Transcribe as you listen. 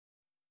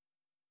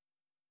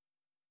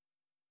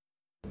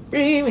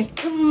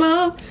Come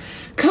on,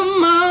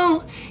 come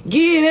on,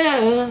 get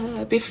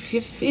up. If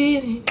you're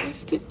feeling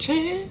it's the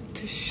chance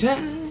to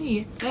shine,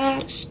 you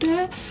gotta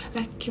strut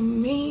like you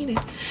mean it.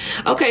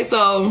 Okay,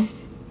 so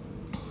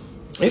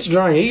it's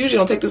drying. It usually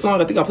don't take this long.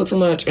 I think I put too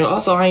much. And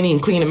also, I ain't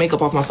even cleaning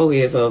makeup off my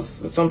forehead, so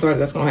sometimes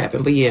that's gonna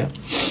happen. But yeah.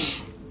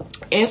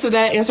 Answer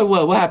that. Answer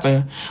what? What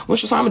happened?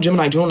 What's your sign? I'm a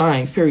Gemini, June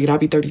 9th, period. I'll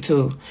be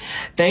 32.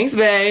 Thanks,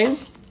 babe.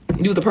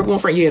 You the purple one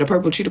friend? Yeah, the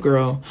purple cheetah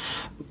girl.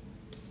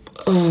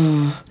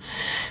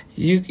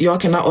 Y'all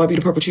cannot all be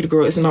the purple cheetah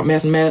girl. It's not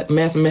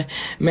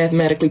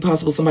mathematically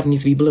possible. Somebody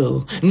needs to be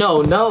blue.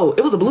 No.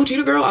 It was a blue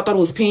cheetah girl. I thought it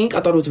was pink.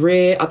 I thought it was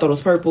red. I thought it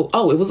was purple.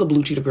 Oh, it was a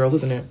blue cheetah girl,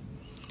 wasn't it?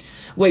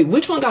 Wait,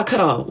 which one got cut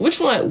off? Which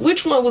one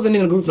wasn't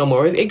in the group no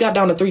more? It got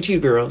down to 3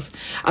 cheetah girls.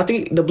 I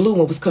think the blue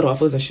one was cut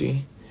off, wasn't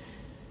she?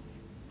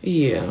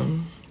 Yeah.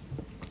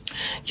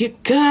 You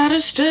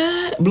gotta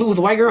strut. Blue was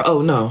a white girl?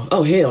 Oh, no.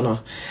 Oh, hell no.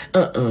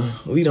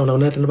 We don't know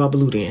nothing about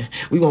blue then.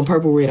 We want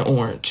purple, red, and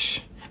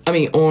orange. I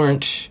mean,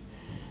 orange,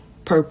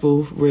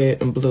 purple,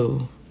 red, and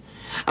blue.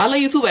 I love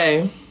you too,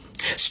 babe.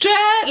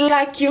 Strut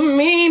like you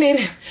mean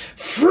it.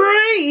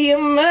 Free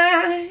your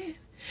mind.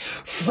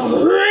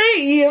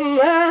 Free your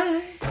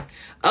mind.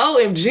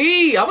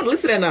 OMG. I want to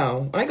listen to that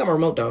now. I ain't got my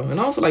remote, though. And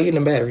I don't feel like hitting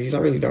the batteries. I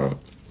really don't.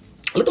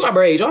 Look at my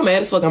braids. Y'all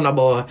mad as fuck I'm not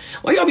bald.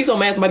 Why y'all be so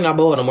mad somebody not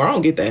bald no more? I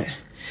don't get that.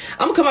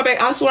 I'm gonna come back.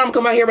 I swear I'm gonna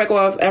come out here back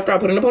off after I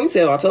put in the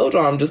ponytail. I told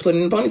y'all I'm just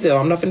putting in the ponytail.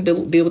 I'm not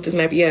finna deal with this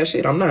nappy ass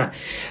shit. I'm not.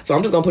 So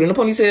I'm just gonna put in the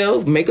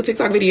ponytail, make a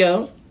TikTok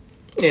video,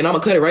 and I'm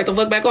gonna cut it right the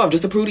fuck back off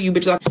just to prove to you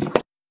bitches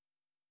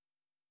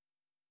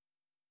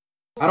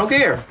I don't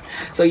care.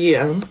 So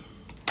yeah.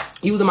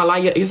 You was in my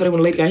line yesterday when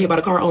the lady got hit by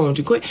the car. Oh,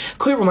 you quit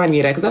reminding me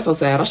of that because that's so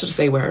sad. I should have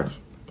stayed with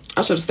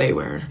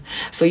her.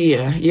 So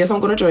yeah. Yes, I'm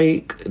going to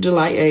Drake.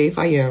 July 8th.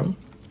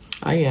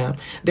 I am.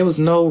 There was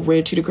no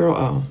red cheetah girl.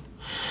 Oh.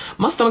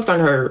 My stomach's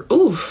starting to hurt.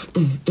 Oof.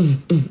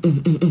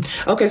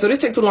 Okay, so this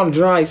takes too long to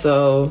dry,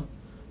 so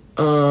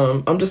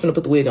I'm just going to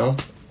put the wig on.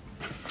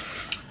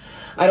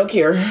 I don't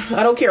care.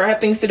 I have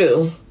things to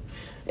do.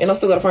 And I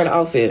still got to find an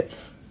outfit.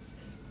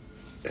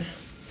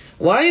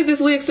 Why is this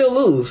wig still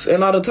loose?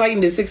 And I done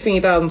tightened it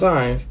 16,000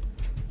 times.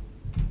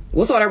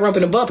 What's all that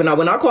rumping and bumping? Now,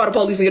 when I call the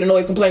police and get a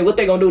noise complaint, what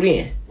they gonna do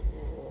then?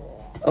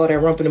 Oh, that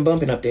rumping and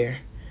bumping up there.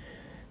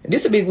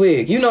 This a big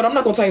wig. You know what? I'm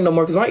not gonna tighten no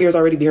more because my ears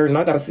already be hurting.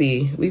 I gotta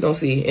see. We gonna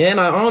see. And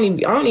I don't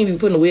even be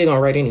putting the wig on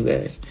right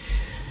anyways.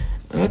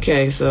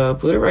 Okay, so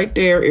put it right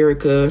there,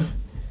 Erica.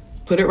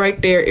 Put it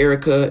right there,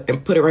 Erica.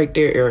 And put it right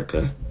there,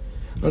 Erica.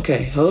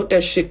 Okay, hold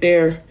that shit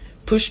there.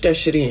 Push that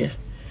shit in.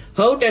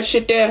 Hold that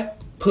shit there.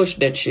 Push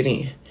that shit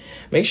in.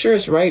 Make sure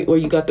it's right where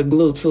you got the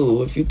glue,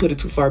 too. If you put it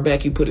too far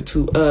back, you put it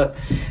too up,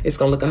 it's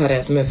going to look a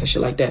hot-ass mess and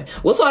shit like that.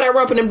 What's all that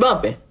rumping and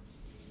bumping?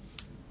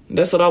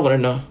 That's what I want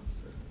to know.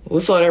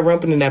 What's all that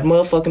rumping and that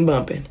motherfucking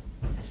bumping?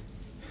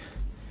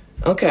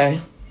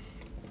 Okay.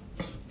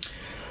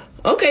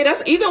 Okay,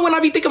 that's even when I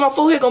be thinking my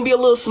forehead going to be a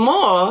little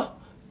small,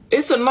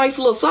 it's a nice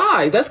little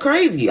size. That's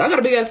crazy. I got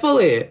a big-ass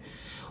forehead.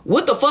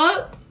 What the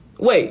fuck?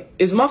 Wait,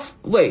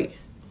 wait.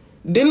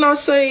 Didn't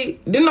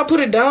I put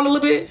it down a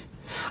little bit?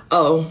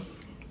 Oh.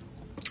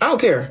 I don't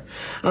care,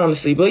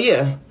 honestly, but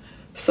yeah.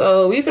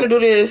 So we finna do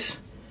this.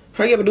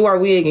 Hurry up and do our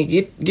wig and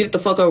get it the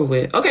fuck over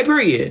with. Okay,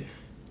 period.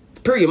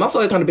 My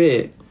forehead kind of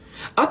big.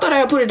 I thought I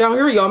had put it down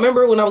here. Y'all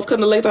remember when I was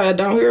cutting the lace I had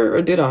down here,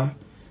 or did I?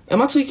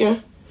 Am I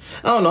tweaking?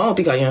 I don't know. I don't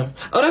think I am.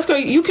 Oh, that's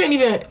crazy. You can't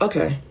even.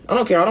 Okay. I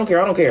don't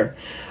care.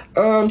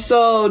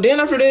 So then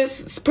after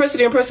this, press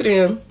it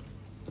in.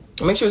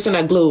 Make sure it's in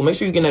that glue. Make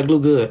sure you get that glue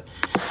good.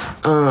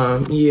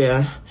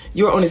 Yeah.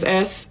 You were on the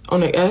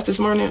ass this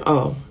morning?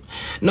 Oh.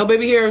 No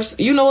baby hairs.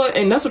 You know what?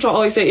 And that's what y'all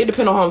always say. It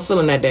depends on how I'm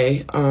feeling that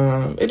day.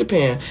 It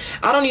depends.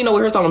 I don't even know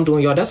what hairstyle I'm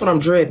doing, y'all. That's what I'm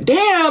dreading.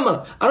 Damn!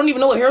 I don't even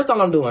know what hairstyle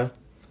I'm doing.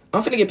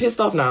 I'm finna get pissed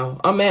off now.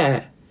 I'm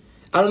mad.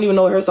 I don't even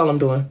know what hairstyle I'm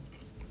doing.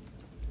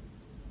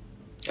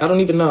 I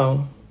don't even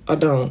know. I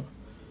don't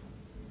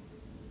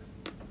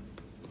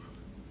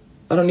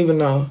even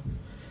know.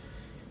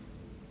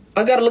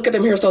 I gotta look at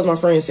them hairstyles my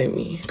friend sent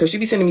me, cause she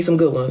be sending me some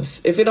good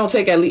ones. If it don't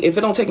take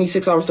me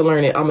 6 hours to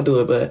learn it, I'm gonna do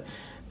it. But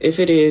if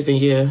it is, then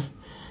yeah.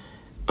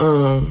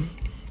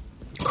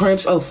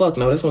 Cramps. Oh fuck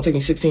no, that's gonna take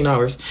me 16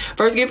 hours.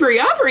 First get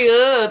period.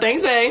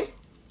 Thanks, babe.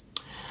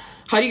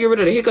 How do you get rid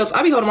of the hiccups?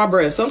 I be holding my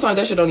breath. Sometimes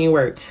that shit don't even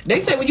work. They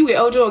say when you get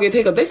OJ, don't get the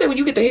hiccups. They say when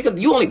you get the hiccups,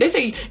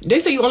 they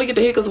say you only get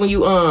the hiccups when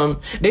you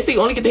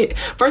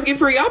first get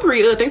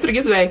period. Thanks for the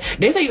gifts, babe.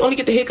 They say you only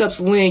get the hiccups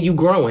when you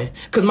growing.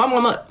 Cause my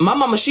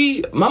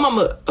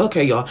mama,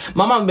 okay, y'all.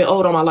 My mama been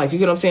old all my life. You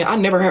get what I'm saying? I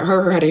never heard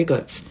her had the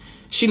hiccups.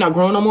 She not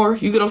growing no more.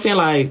 You get what I'm saying?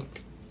 Like,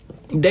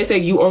 they say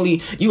you only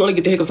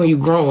get the hiccups when you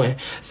growing.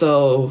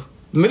 So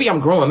maybe I'm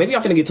growing. Maybe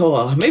I'm finna get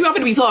tall. Maybe I'm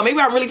finna be tall. Maybe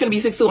I'm really finna be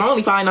 6'2". I'm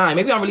only 5'9".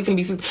 Maybe I'm really finna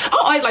be 6'. I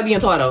always like being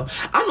tall though.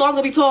 I knew I was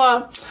gonna be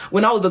tall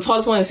when I was the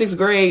tallest one in 6th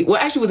grade. Well,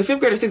 actually, it was the 5th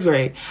grade or 6th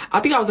grade. I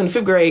think I was in the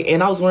 5th grade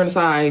and I was wearing a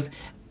size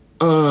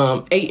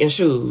 8 in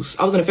shoes.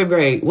 I was in the 5th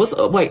grade.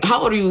 Wait,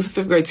 how old are you?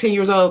 5th grade, 10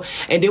 years old.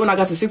 And then when I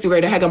got to 6th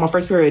grade, I had got my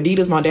first pair of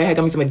Adidas. My dad had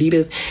got me some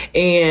Adidas.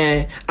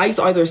 And I used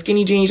to always wear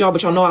skinny jeans, y'all,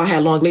 but y'all know I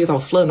had long legs. I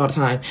was flooding all the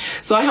time.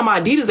 So I had my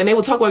Adidas, and they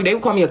would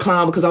call me a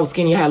clown because I was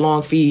skinny. I had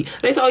long feet.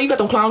 They said, oh, you got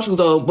them clown shoes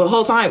though. But the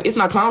whole time, it's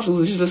not clown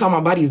shoes. It's just how my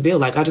body is built.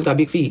 Like, I just got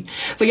big feet.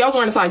 So y'all was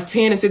wearing a size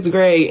 10 in 6th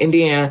grade. And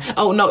then,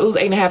 oh no, it was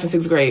 8.5 in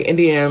 6th grade. And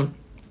then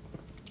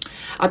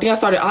I think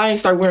I ain't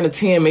started wearing a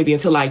 10 maybe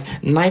until like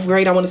 9th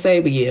grade, I want to say.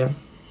 But yeah,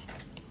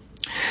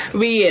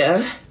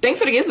 thanks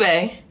for the gifts,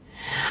 babe.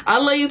 I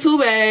love you too,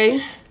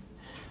 babe.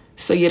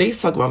 So yeah, they used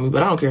to talk about me,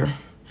 but I don't care.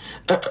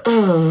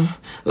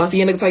 La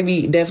Cienega type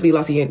beat, definitely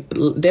La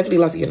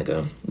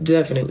Cienega,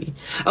 definitely.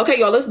 Okay,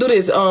 y'all, let's do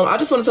this. I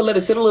just wanted to let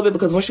it sit a little bit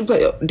because once you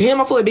play, damn,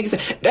 my forehead big.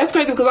 That's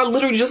crazy because I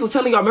literally just was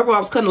telling y'all. Remember, I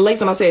was cutting the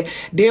lace and I said,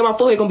 damn, my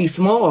forehead gonna be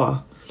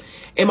small,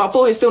 and my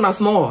forehead's still not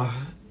small.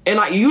 And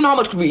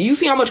you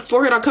see how much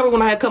forehead I covered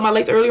when I had cut my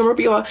lace earlier.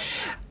 Remember, y'all,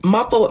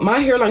 my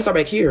hairline start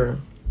back here.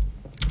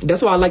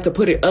 That's why I like to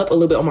put it up a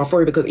little bit on my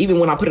forehead, because even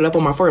when I put it up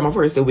on my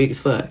forehead's still big as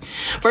fuck.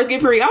 First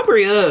get period, I'll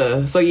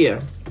period. So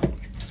yeah.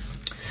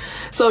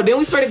 So then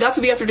we sprayed the got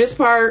to be after this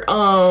part.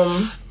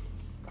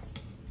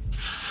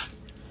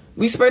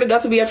 We sprayed the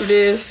got to be after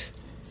this,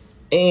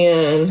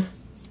 and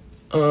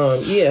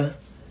yeah.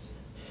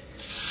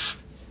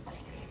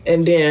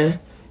 And then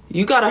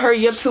you gotta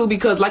hurry up too,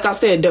 because like I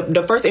said,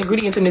 the first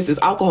ingredients in this is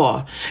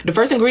alcohol. The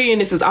first ingredient in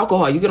this is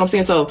alcohol. You get what I'm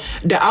saying? So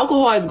the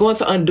alcohol is going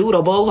to undo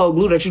the boho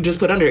glue that you just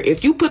put under it.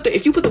 If you put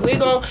the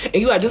wig on and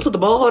you had just put the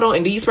boho on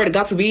and then you spray the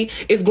got to be,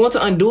 it's going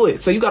to undo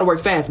it. So you gotta work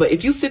fast. But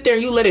if you sit there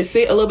and you let it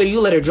sit a little bit, you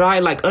let it dry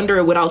like under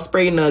it without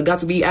spraying the got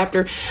to be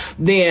after,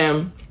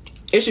 then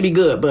it should be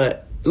good.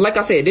 But like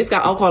I said, this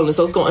got alcohol in it,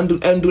 so it's gonna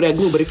undo that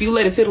glue. But if you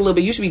let it sit a little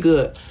bit, you should be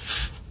good.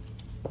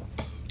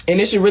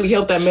 And it should really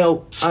help that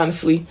melt,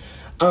 honestly.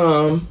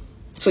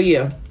 So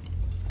yeah,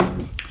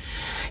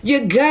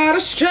 you gotta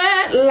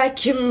strut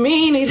like you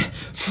mean it,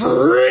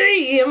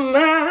 free your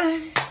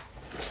mind.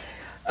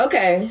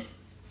 Okay,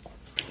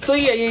 so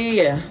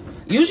yeah.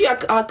 Usually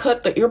I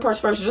cut the ear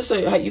parts first just so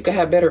you can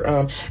have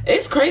better.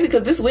 It's crazy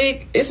because this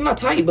wig, it's not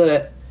tight,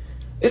 but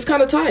it's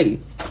kind of tight.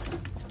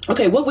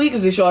 Okay, what wig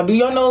is this, y'all? Do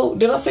y'all know?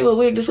 Did I say what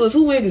wig this was?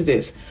 Who wig is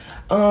this?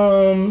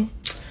 I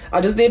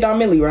just did Don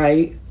Millie,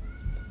 right?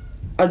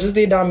 I just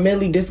did Don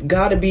Millie. This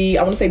gotta be,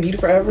 I want to say Beauty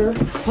Forever.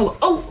 Hold on.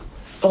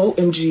 Oh,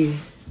 OMG.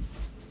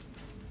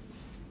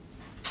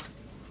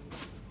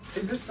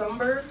 Is this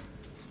Sumber?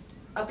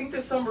 I think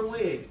this Sumber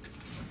wig.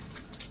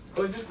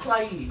 Or is this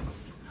Clyde?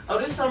 Oh,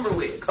 this Sumber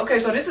wig. Okay,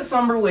 so this is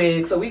Sumber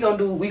wig. So we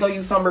gonna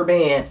use Sumber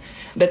band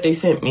that they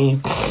sent me.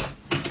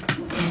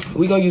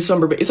 We gonna use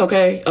Sumber. It's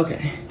okay?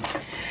 Okay.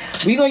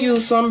 We gonna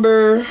use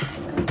Sumber.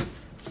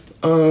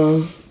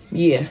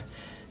 Yeah.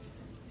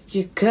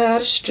 You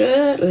gotta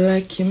strut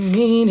like you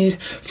mean it.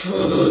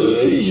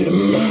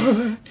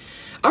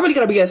 I really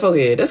got a big ass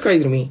forehead. That's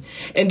crazy to me.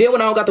 And then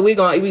when I don't got the wig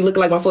on, it be looking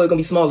like my forehead gonna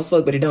be small as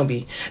fuck, but it don't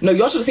be. No,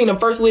 y'all should have seen them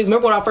first wigs.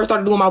 Remember when I first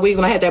started doing my wigs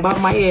and I had that bob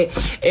in my head,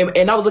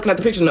 and I was looking at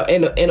the picture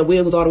and the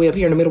wig was all the way up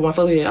here in the middle of my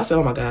forehead. I said,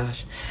 oh my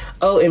gosh.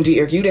 OMG,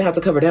 Eric, you didn't have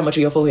to cover that much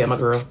of your forehead, my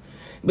girl.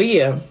 But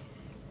yeah.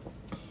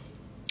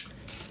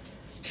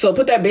 So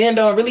put that band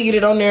on, really get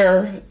it on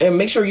there, and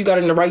make sure you got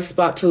it in the right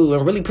spot too,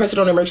 and really press it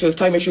on there, make sure it's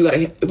tight, make sure you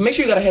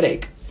got a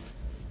headache.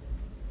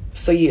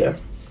 So yeah.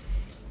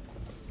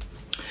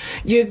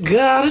 You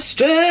gotta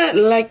strut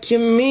like you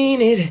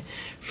mean it,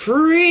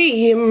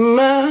 free your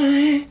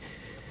mind.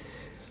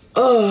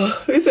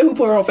 Oh, they said who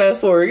put her on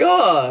fast forward?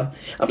 Y'all,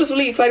 I'm just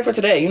really excited for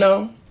today, you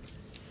know?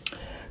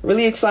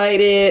 Really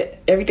excited.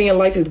 Everything in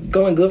life is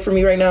going good for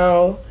me right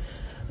now.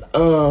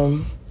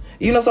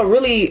 You know, so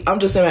really, I'm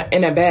just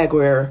in that bag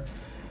where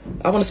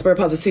I want to spread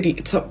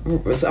positivity.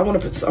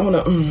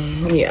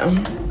 Yeah.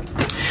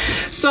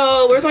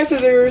 So, where's my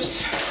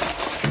scissors?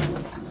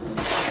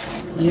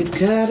 You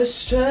gotta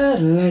strut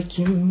like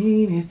you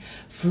mean it,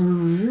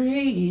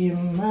 free your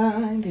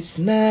mind. It's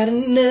not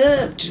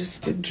enough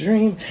just to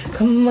dream.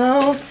 Come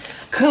on,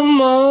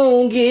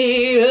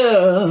 get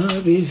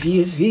up if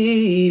you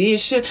feel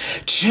it's your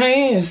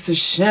chance to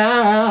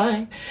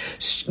shine.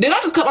 Did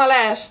I just cut my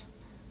lash?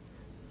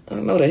 I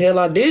know the hell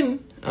I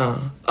didn't.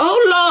 Oh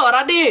Lord,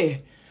 I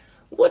did.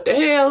 What the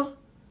hell?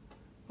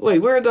 Wait,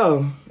 where'd it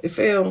go? It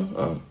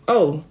fell.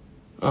 Oh.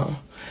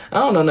 I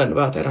don't know nothing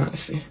about that,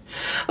 honestly.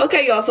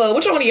 Okay, y'all, so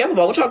what y'all want to yap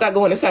about? What y'all got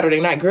going this Saturday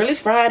night? Girl, it's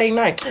Friday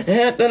night.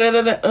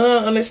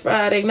 On this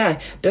Friday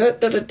night.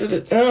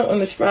 On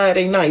this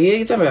Friday night. Yeah,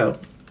 you talking about?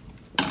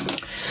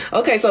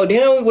 Okay, so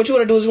then what you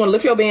want to do is you want to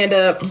lift your band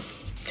up.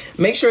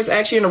 Make sure it's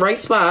actually in the right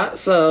spot.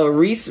 So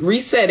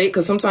reset it,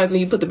 because sometimes when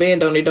you put the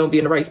band on, it don't be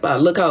in the right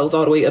spot. Look how it's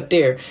all the way up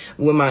there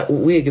when my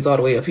wig is all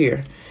the way up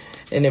here.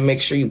 And then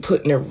make sure you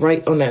putting it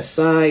right on that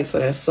side so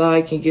that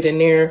side can get in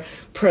there.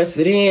 Press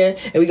it in.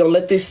 And we're going to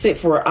let this sit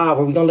for an hour.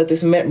 We're going to let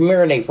this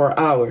marinate for an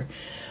hour.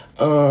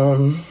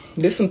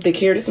 This some thick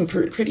hair. This some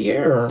pretty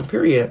hair.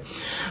 Period.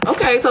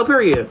 Okay, so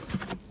period.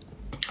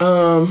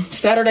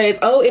 Saturdays.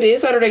 Oh, it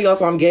is Saturday, y'all.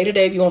 So I'm gay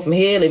today. If you want some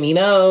hair, let me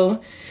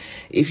know.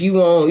 If you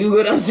want, you know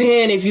what I'm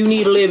saying? If you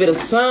need a little bit of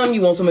something,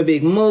 you want some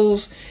big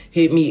moves,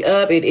 hit me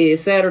up. It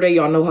is Saturday.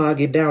 Y'all know how I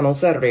get down on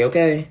Saturday,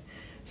 okay?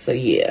 So,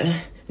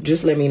 yeah.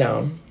 Just let me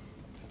know.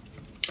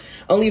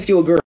 Only if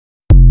you're a girl.